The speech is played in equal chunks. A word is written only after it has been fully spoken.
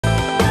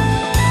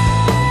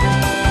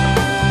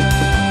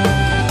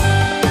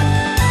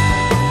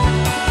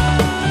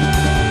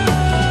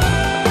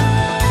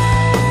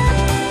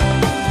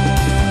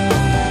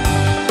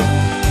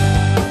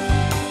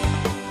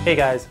Hey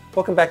guys,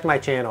 welcome back to my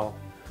channel.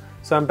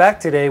 So I'm back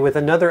today with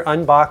another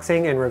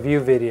unboxing and review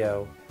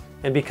video.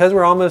 And because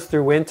we're almost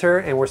through winter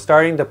and we're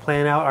starting to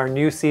plan out our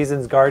new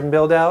season's garden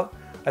build out,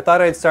 I thought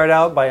I'd start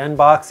out by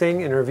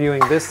unboxing and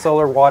reviewing this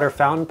solar water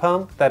fountain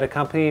pump that a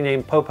company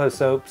named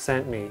POPOSOAP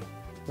sent me.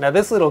 Now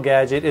this little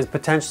gadget is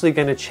potentially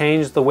going to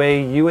change the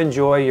way you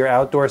enjoy your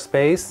outdoor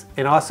space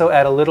and also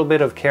add a little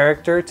bit of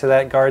character to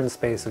that garden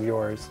space of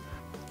yours.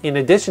 In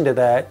addition to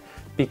that,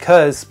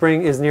 because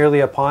spring is nearly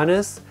upon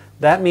us,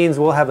 that means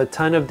we'll have a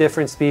ton of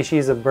different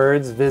species of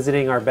birds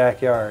visiting our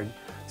backyard.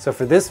 So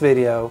for this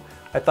video,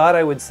 I thought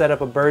I would set up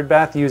a bird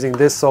bath using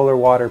this solar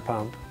water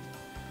pump.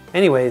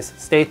 Anyways,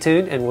 stay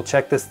tuned and we'll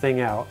check this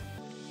thing out.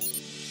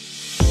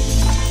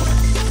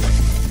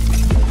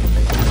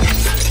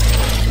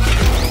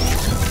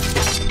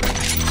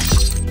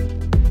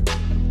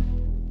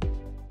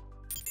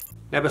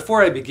 Now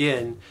before I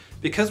begin,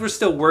 because we're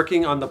still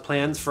working on the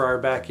plans for our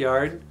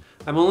backyard,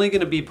 I'm only going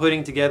to be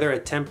putting together a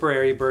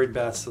temporary bird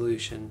bath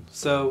solution,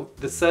 so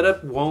the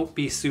setup won't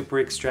be super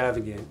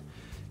extravagant.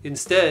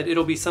 Instead,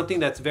 it'll be something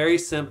that's very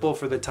simple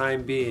for the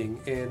time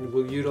being, and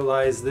we'll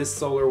utilize this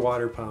solar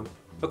water pump.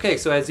 Okay,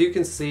 so as you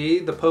can see,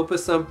 the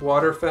POPOSOAP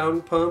water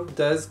fountain pump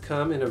does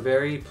come in a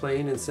very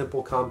plain and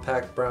simple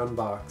compact brown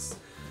box.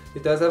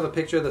 It does have a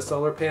picture of the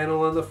solar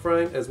panel on the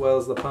front as well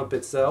as the pump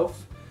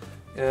itself.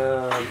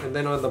 And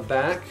then on the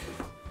back,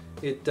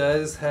 it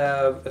does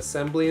have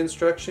assembly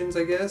instructions,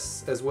 I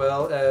guess, as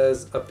well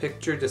as a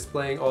picture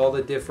displaying all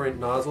the different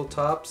nozzle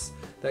tops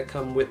that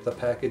come with the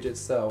package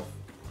itself.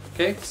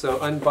 Okay, so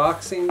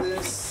unboxing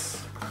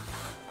this.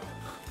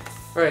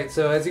 Alright,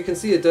 so as you can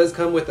see, it does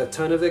come with a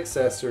ton of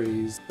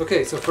accessories.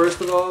 Okay, so first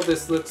of all,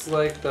 this looks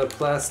like the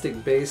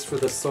plastic base for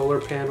the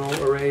solar panel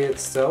array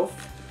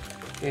itself.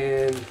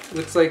 And it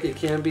looks like it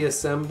can be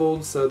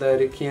assembled so that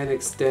it can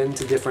extend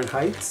to different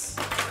heights.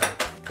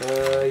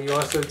 You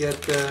also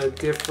get the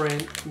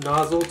different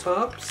nozzle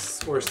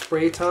tops or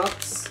spray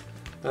tops.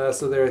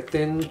 So there are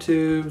thin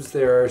tubes,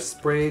 there are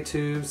spray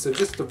tubes, so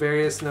just a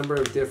various number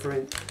of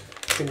different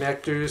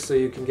connectors so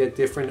you can get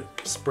different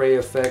spray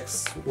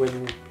effects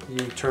when you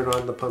turn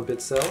on the pump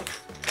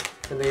itself.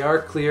 And they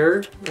are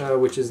clear,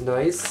 which is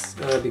nice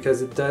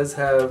because it does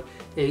have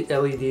 8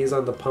 LEDs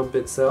on the pump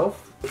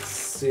itself. Let's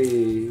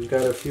see, we've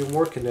got a few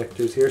more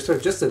connectors here. So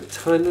just a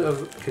ton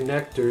of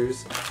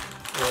connectors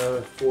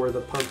for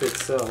the pump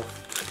itself.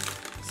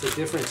 So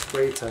different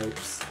spray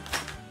types.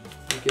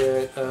 You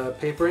get a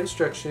paper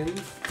instruction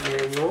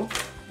manual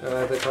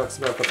that talks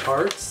about the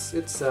parts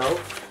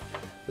itself,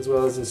 as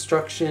well as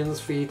instructions,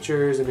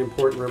 features, and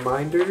important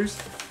reminders.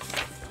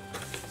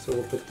 So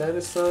we'll put that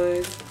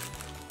aside.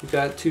 You've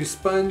got 2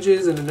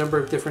 sponges and a number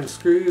of different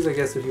screws, I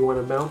guess, if you want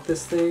to mount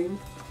this thing.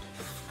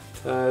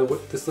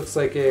 This looks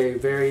like a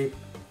very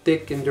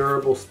thick and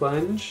durable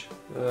sponge.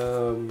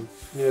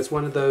 It's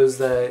one of those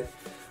that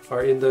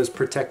are in those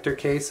protector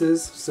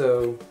cases,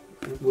 so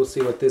we'll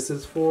see what this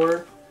is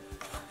for.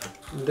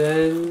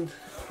 Then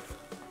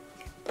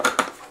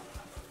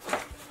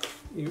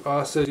you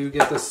also do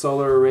get the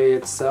solar array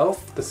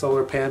itself, the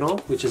solar panel,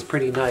 which is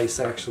pretty nice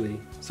actually.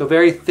 So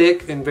very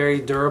thick and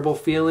very durable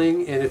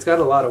feeling, and it's got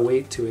a lot of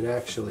weight to it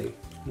actually.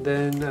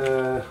 Then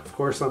of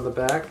course on the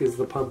back is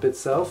the pump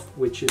itself,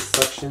 which is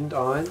suctioned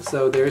on.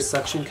 So there's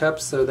suction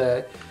cups so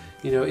that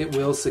it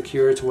will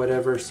secure to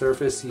whatever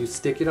surface you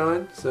stick it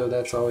on, so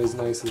that's always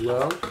nice as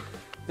well.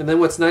 And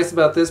then what's nice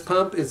about this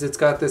pump is it's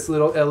got this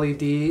little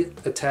LED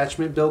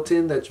attachment built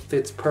in that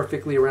fits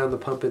perfectly around the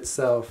pump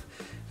itself.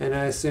 And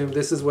I assume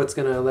this is what's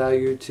going to allow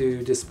you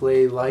to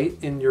display light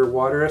in your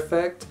water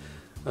effect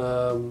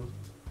in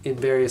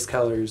various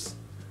colors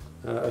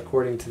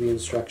according to the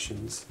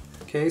instructions.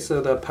 Okay, so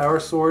the power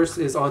source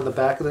is on the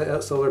back of the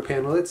solar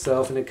panel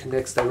itself, and it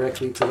connects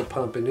directly to the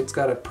pump, and it's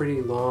got a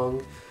pretty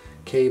long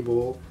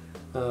cable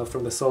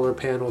from the solar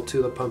panel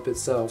to the pump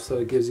itself, so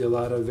it gives you a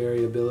lot of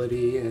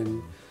variability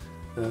and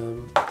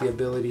the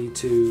ability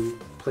to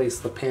place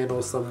the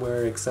panel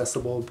somewhere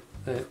accessible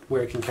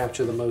where it can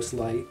capture the most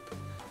light.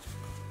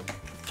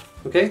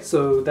 Okay,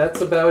 so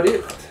that's about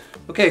it.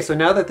 Okay, so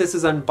now that this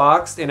is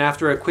unboxed and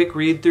after a quick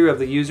read through of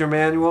the user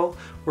manual,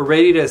 we're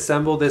ready to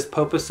assemble this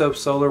POPOSOAP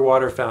solar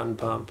water fountain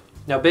pump.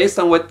 Now based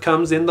on what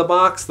comes in the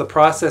box, the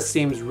process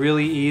seems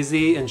really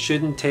easy and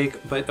shouldn't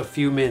take but a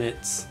few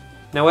minutes.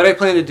 Now what I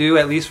plan to do,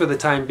 at least for the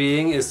time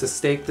being, is to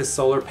stake this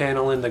solar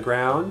panel in the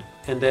ground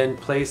and then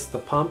place the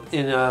pump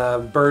in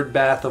a bird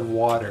bath of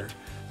water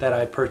that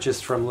I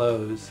purchased from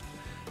Lowe's.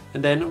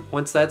 And then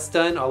once that's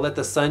done, I'll let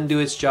the sun do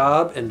its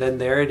job, and then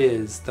there it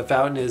is. The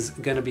fountain is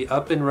going to be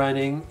up and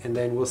running, and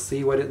then we'll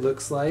see what it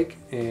looks like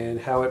and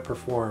how it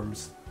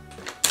performs.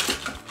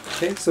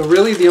 Okay, so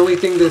really the only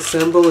thing to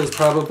assemble is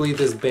probably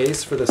this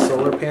base for the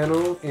solar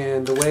panel,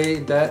 and the way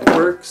that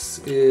works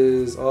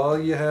is all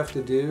you have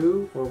to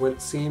do, or what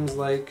it seems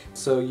like,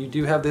 so you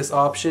do have this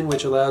option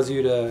which allows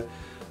you to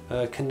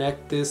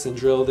connect this and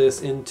drill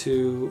this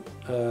into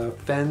a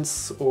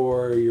fence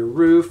or your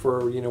roof,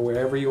 or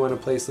wherever you want to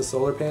place the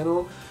solar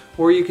panel,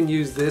 or you can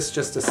use this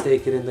just to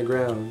stake it in the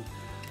ground.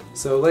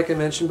 So like I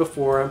mentioned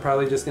before, I'm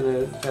probably just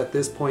gonna, at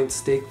this point,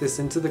 stake this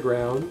into the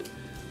ground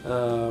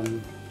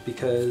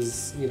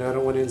because, you know, I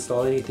don't want to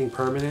install anything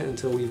permanent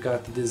until we've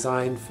got the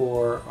design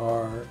for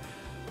our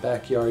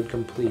backyard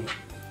complete.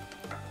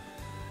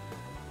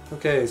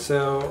 Okay,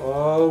 so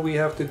all we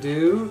have to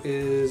do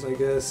is, I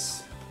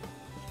guess,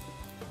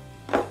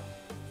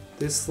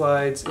 this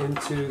slides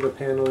into the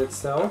panel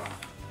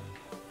itself,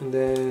 and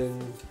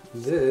then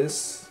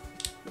this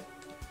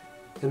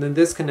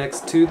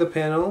connects to the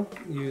panel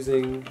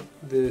using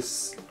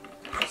this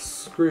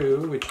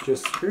screw, which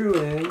just screw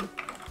in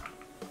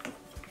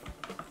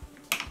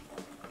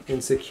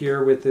and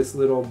secure with this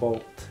little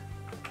bolt.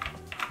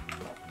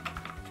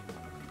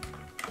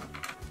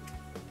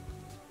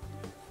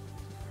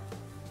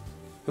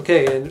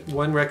 Okay, and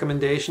one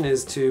recommendation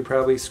is to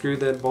probably screw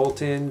that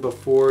bolt in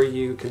before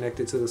you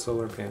connect it to the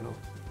solar panel.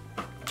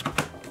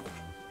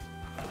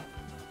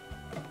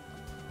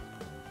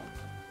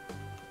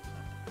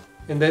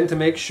 And then to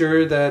make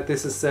sure that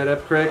this is set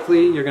up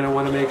correctly, you're going to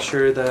want to make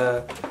sure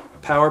the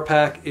power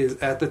pack is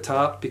at the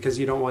top because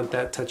you don't want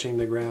that touching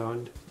the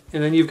ground.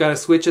 And then you've got a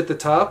switch at the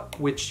top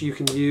which you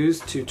can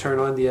use to turn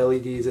on the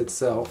LEDs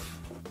itself.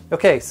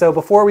 Okay, so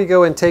before we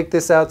go and take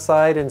this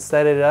outside and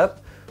set it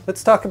up,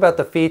 let's talk about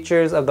the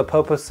features of the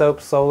POPOSOAP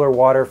Solar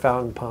Water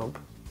Fountain Pump.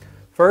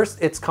 First,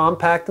 it's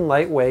compact and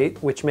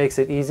lightweight, which makes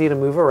it easy to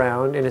move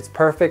around, and it's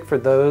perfect for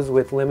those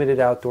with limited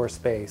outdoor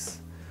space.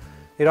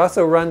 It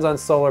also runs on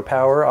solar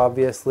power,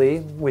 obviously,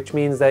 which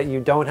means that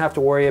you don't have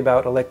to worry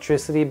about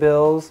electricity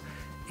bills,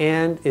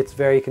 and it's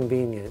very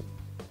convenient.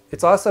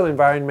 It's also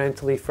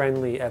environmentally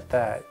friendly at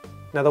that.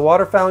 Now the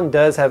water fountain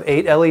does have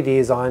 8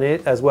 LEDs on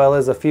it, as well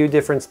as a few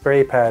different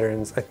spray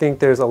patterns. I think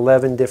there's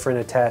 11 different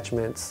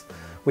attachments,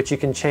 which you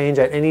can change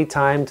at any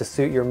time to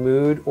suit your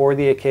mood or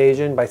the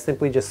occasion by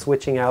simply just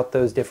switching out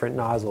those different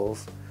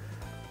nozzles.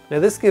 Now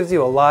this gives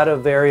you a lot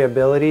of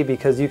variability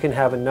because you can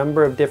have a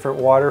number of different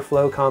water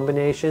flow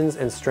combinations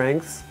and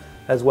strengths,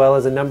 as well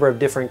as a number of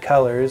different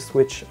colors,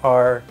 which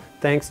are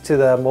thanks to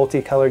the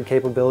multicolored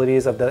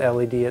capabilities of the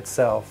LED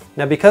itself.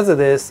 Now because of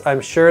this,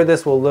 I'm sure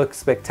this will look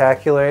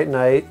spectacular at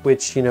night,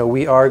 which, you know,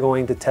 we are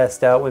going to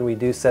test out when we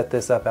do set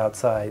this up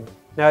outside.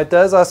 Now it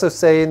does also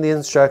say in the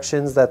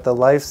instructions that the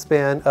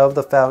lifespan of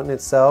the fountain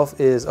itself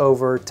is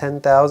over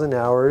 10,000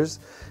 hours,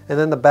 and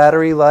then the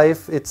battery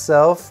life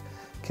itself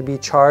can be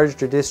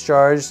charged or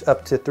discharged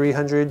up to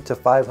 300 to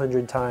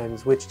 500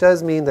 times, which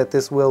does mean that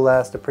this will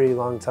last a pretty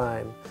long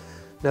time.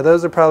 Now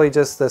those are probably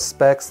just the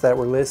specs that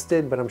were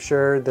listed, but I'm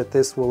sure that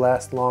this will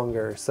last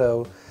longer.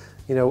 So,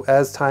 you know,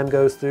 as time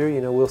goes through, you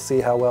know, we'll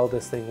see how well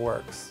this thing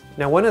works.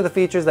 Now one of the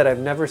features that I've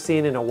never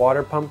seen in a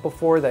water pump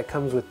before that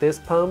comes with this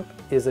pump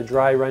is a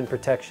dry run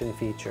protection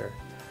feature.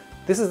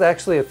 This is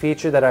actually a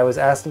feature that I was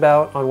asked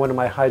about on one of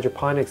my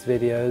hydroponics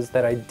videos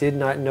that I did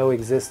not know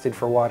existed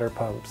for water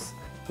pumps.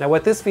 Now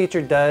what this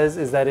feature does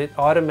is that it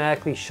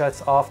automatically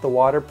shuts off the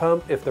water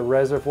pump if the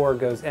reservoir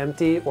goes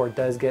empty or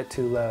does get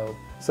too low.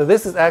 So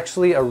this is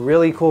actually a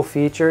really cool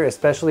feature,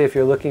 especially if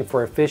you're looking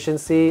for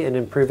efficiency and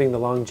improving the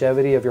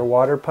longevity of your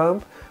water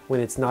pump when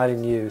it's not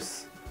in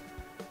use.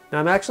 Now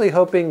I'm actually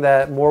hoping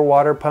that more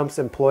water pumps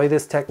employ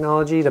this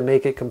technology to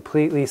make it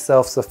completely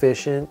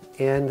self-sufficient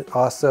and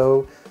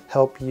also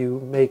help you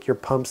make your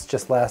pumps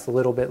just last a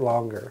little bit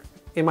longer.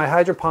 In my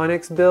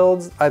hydroponics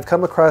builds, I've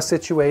come across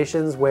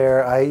situations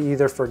where I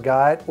either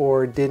forgot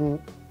or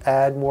didn't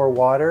add more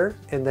water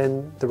and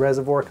then the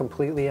reservoir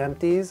completely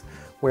empties,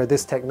 where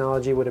this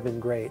technology would have been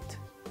great.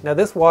 Now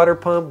this water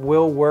pump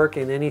will work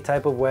in any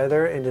type of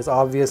weather and is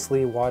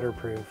obviously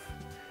waterproof.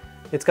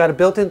 It's got a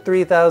built-in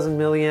 3000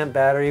 milliamp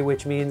battery,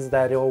 which means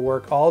that it will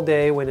work all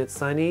day when it's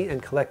sunny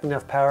and collect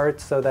enough power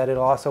so that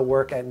it'll also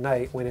work at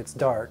night when it's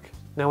dark.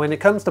 Now when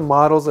it comes to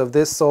models of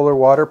this solar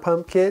water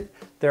pump kit,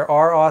 there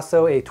are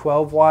also a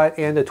 12 watt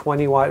and a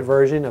 20 watt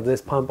version of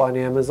this pump on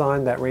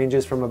Amazon that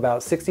ranges from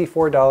about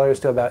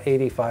 $64 to about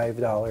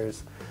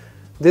 $85.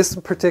 This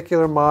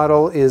particular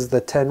model is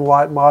the 10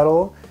 watt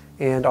model,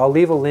 and I'll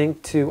leave a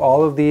link to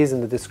all of these in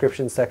the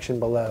description section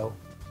below.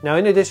 Now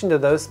in addition to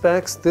those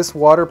specs, this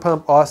water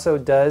pump also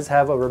does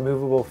have a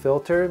removable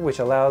filter which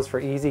allows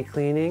for easy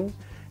cleaning,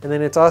 and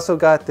then it's also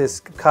got this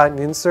cotton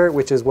insert,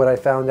 which is what I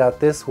found out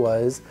this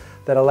was,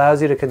 that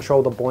allows you to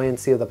control the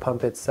buoyancy of the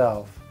pump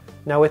itself.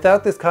 Now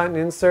without this cotton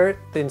insert,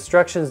 the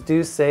instructions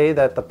do say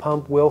that the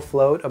pump will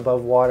float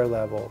above water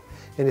level,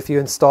 and if you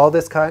install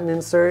this cotton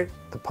insert,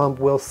 the pump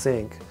will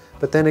sink.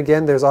 But then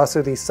again, there's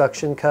also these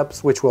suction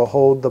cups which will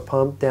hold the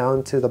pump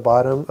down to the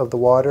bottom of the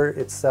water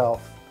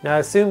itself. Now I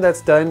assume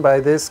that's done by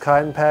this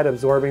cotton pad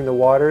absorbing the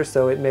water,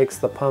 so it makes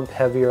the pump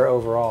heavier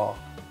overall.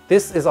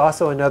 This is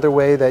also another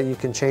way that you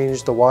can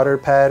change the water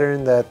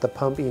pattern that the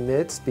pump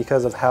emits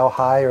because of how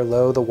high or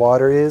low the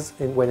water is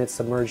when it's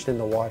submerged in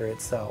the water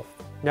itself.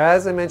 Now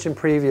as I mentioned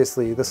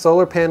previously, the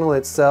solar panel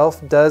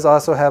itself does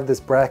also have this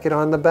bracket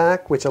on the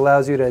back which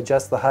allows you to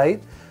adjust the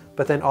height,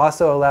 but then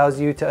also allows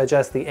you to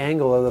adjust the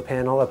angle of the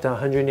panel up to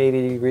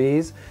 180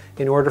 degrees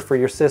in order for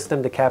your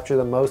system to capture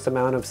the most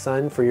amount of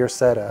sun for your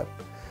setup.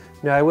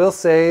 Now I will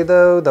say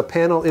though, the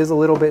panel is a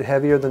little bit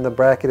heavier than the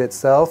bracket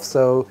itself,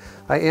 so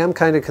I am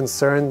kind of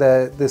concerned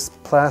that this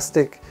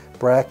plastic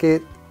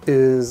bracket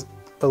is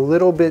a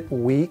little bit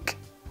weak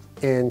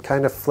and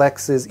kind of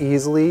flexes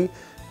easily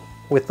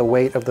with the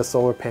weight of the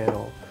solar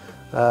panel.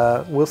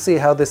 We'll see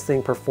how this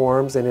thing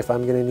performs and if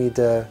I'm going to need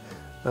to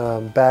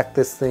back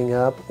this thing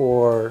up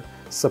or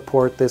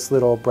support this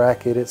little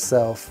bracket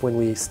itself when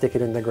we stick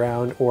it in the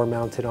ground or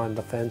mount it on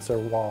the fence or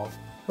wall.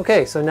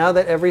 Okay, so now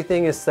that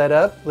everything is set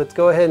up, let's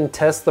go ahead and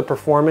test the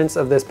performance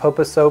of this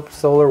POPOSOAP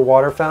Solar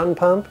Water Fountain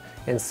Pump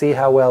and see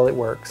how well it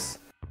works.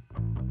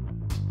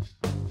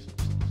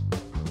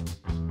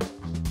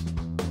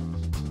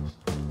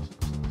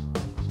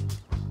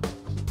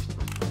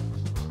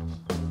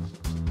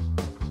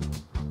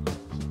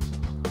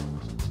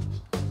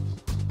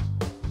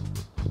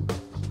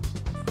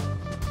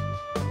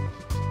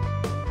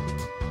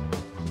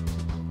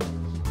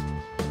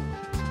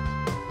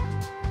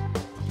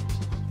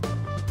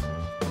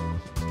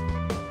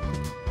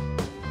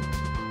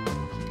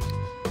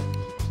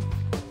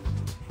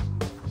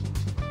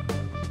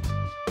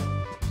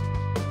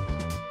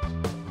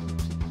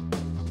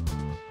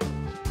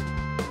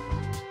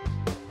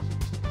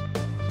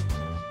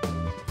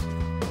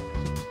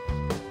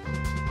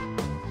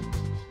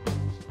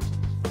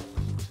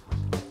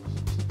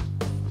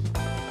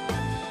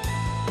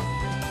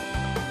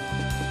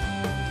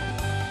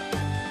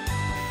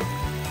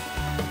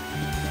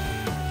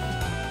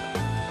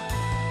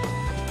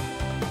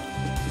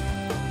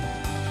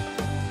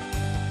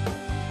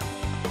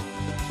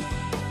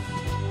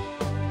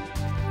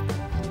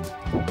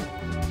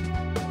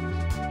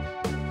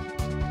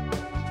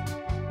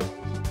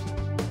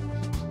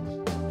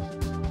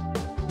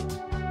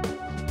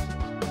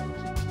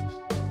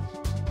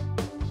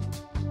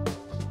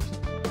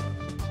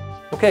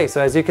 Okay,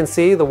 so as you can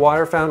see, the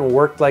water fountain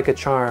worked like a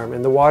charm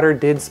and the water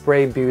did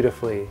spray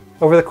beautifully.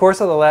 Over the course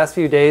of the last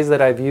few days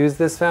that I've used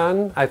this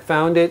fountain, I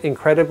found it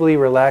incredibly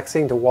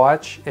relaxing to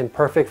watch and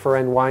perfect for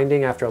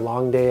unwinding after a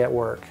long day at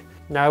work.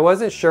 Now I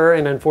wasn't sure,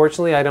 and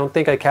unfortunately I don't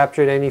think I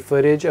captured any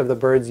footage of the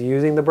birds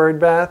using the bird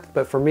bath,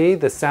 but for me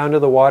the sound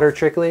of the water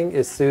trickling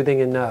is soothing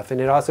enough,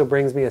 and it also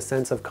brings me a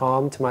sense of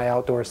calm to my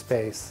outdoor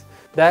space.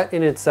 That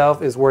in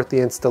itself is worth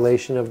the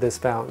installation of this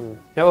fountain.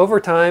 Now over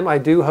time I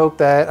do hope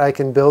that I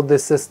can build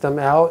this system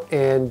out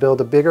and build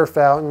a bigger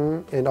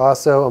fountain and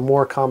also a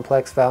more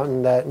complex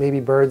fountain that maybe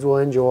birds will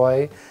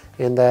enjoy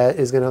and that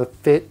is going to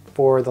fit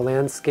for the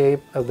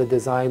landscape of the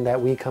design that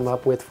we come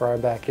up with for our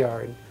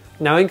backyard.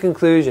 Now in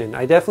conclusion,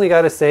 I definitely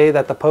got to say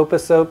that the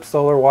POPOSOAP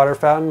Solar Water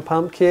Fountain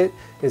Pump Kit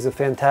is a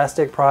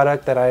fantastic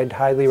product that I'd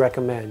highly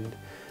recommend.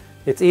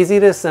 It's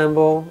easy to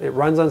assemble, it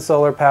runs on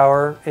solar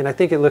power, and I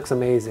think it looks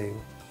amazing.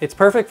 It's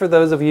perfect for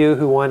those of you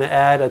who want to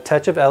add a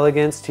touch of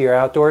elegance to your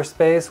outdoor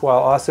space while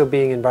also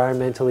being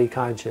environmentally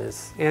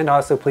conscious and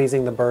also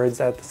pleasing the birds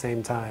at the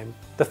same time.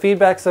 The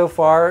feedback so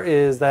far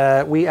is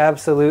that we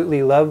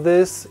absolutely love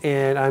this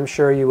and I'm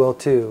sure you will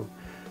too.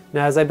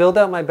 Now as I build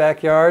out my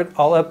backyard,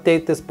 I'll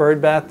update this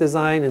bird bath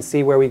design and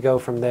see where we go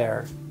from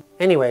there.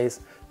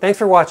 Anyways, thanks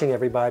for watching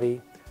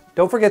everybody.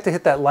 Don't forget to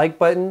hit that like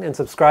button and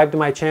subscribe to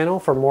my channel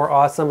for more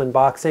awesome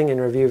unboxing and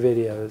review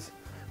videos.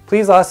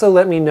 Please also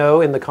let me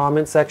know in the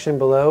comment section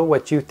below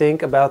what you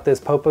think about this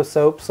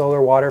POPOSOAP Solar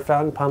Water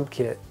Fountain Pump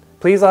Kit.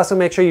 Please also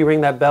make sure you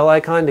ring that bell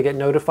icon to get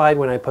notified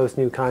when I post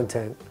new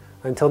content.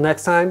 Until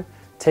next time,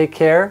 take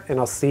care and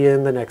I'll see you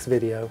in the next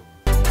video.